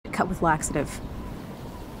that with laxative.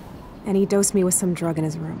 And he dosed me with some drug in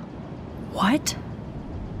his room. What?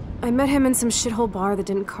 I met him in some shithole bar that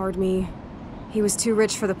didn't card me. He was too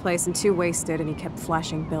rich for the place and too wasted, and he kept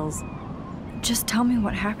flashing bills. Just tell me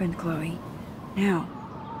what happened, Chloe. Now.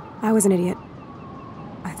 I was an idiot.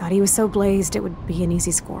 I thought he was so blazed it would be an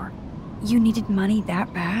easy score. You needed money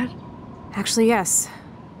that bad? Actually, yes.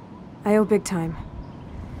 I owe big time.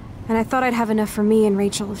 And I thought I'd have enough for me and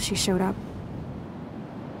Rachel if she showed up.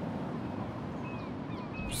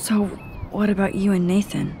 So, what about you and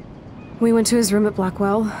Nathan? We went to his room at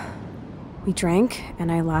Blackwell. We drank,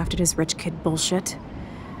 and I laughed at his rich kid bullshit.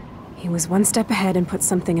 He was one step ahead and put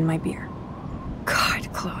something in my beer.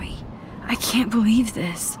 God, Chloe. I can't believe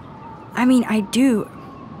this. I mean, I do.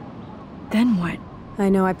 Then what? I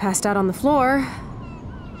know I passed out on the floor.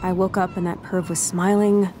 I woke up and that perv was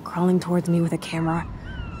smiling, crawling towards me with a camera.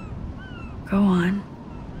 Go on.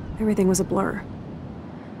 Everything was a blur.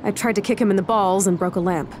 I tried to kick him in the balls and broke a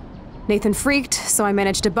lamp. Nathan freaked, so I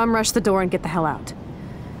managed to bum rush the door and get the hell out.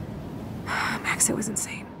 Max, it was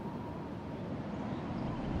insane.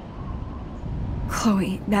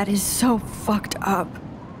 Chloe, that is so fucked up.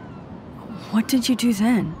 What did you do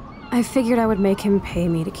then? I figured I would make him pay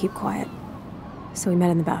me to keep quiet. So we met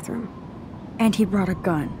in the bathroom. And he brought a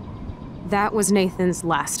gun. That was Nathan's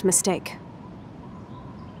last mistake.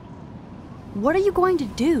 What are you going to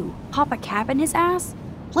do? Pop a cap in his ass?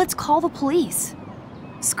 Let's call the police.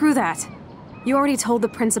 Screw that. You already told the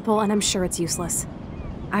principal, and I'm sure it's useless.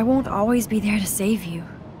 I won't always be there to save you.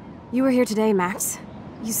 You were here today, Max.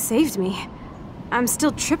 You saved me. I'm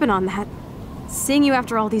still tripping on that. Seeing you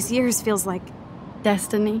after all these years feels like...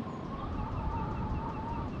 Destiny.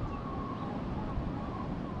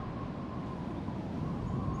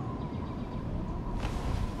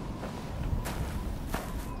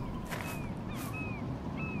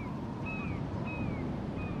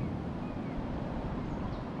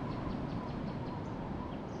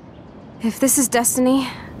 If this is destiny,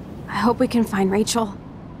 I hope we can find Rachel.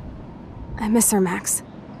 I miss her, Max.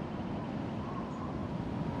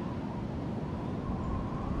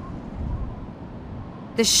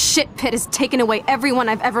 This shit pit has taken away everyone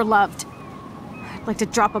I've ever loved. I'd like to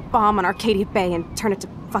drop a bomb on Arcadia Bay and turn it to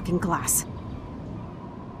fucking glass.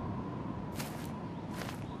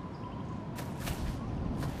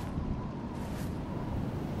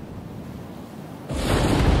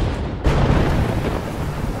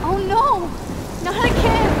 Oh no! Not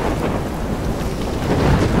again!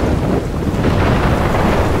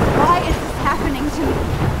 Why is this happening to me?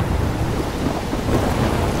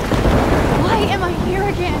 Why am I here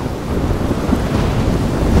again?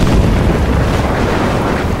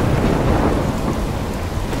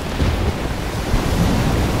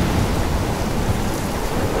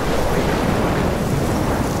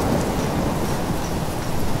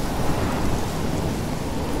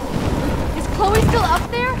 Is Chloe still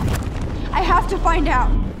up there? I have to find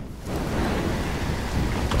out.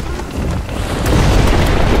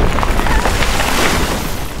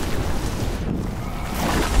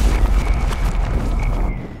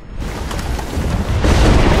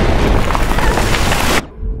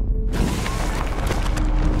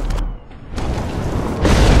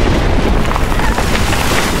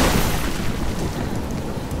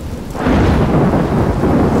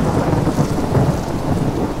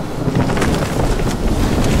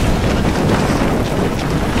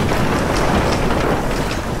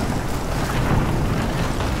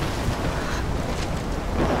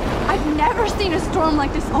 Never seen a storm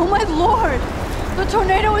like this. Oh my lord! The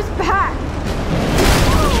tornado is back!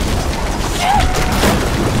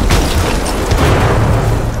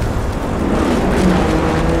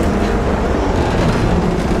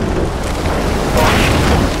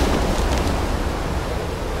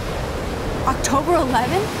 October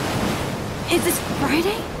 11th? Is this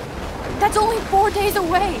Friday? That's only 4 days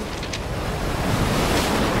away!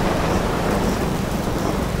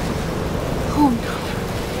 Oh no.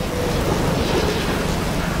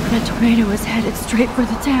 That tornado is headed straight for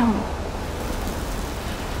the town.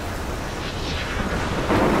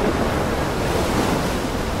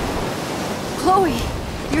 Chloe,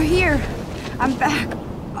 you're here. I'm back.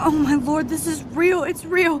 Oh my lord, this is real. It's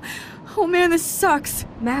real. Oh man, this sucks.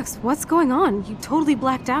 Max, what's going on? You totally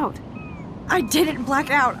blacked out. I didn't black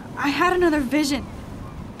out. I had another vision.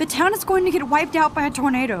 The town is going to get wiped out by a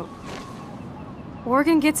tornado.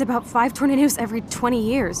 Oregon gets about 5 tornadoes every 20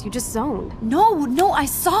 years. You just zoned. No, I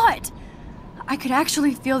saw it. I could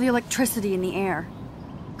actually feel the electricity in the air.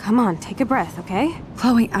 Come on, take a breath, okay?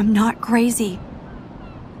 Chloe, I'm not crazy.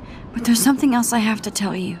 But there's something else I have to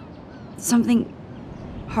tell you. Something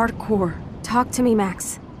hardcore. Talk to me,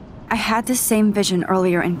 Max. I had this same vision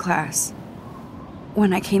earlier in class.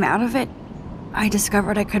 When I came out of it, I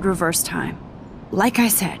discovered I could reverse time. Like I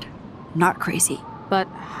said, not crazy. But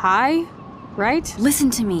high, right? Listen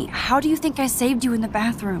to me. How do you think I saved you in the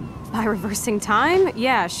bathroom? By reversing time?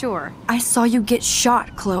 Yeah, sure. I saw you get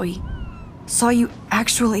shot, Chloe. Saw you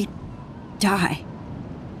actually die.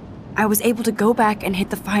 I was able to go back and hit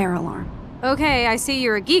the fire alarm. Okay, I see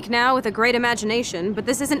you're a geek now with a great imagination, but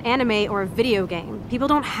this isn't anime or a video game. People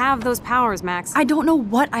don't have those powers, Max. I don't know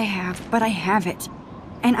what I have, but I have it.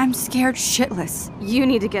 And I'm scared shitless. You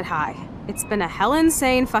need to get high. It's been a hell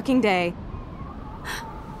insane fucking day.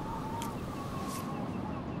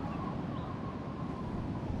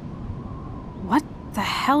 What the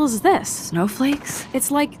hell is this? Snowflakes? It's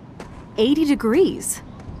like 80 degrees.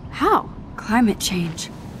 How? Climate change.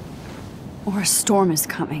 Or a storm is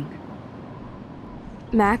coming.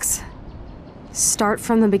 Max, start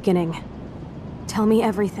from the beginning. Tell me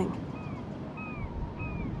everything.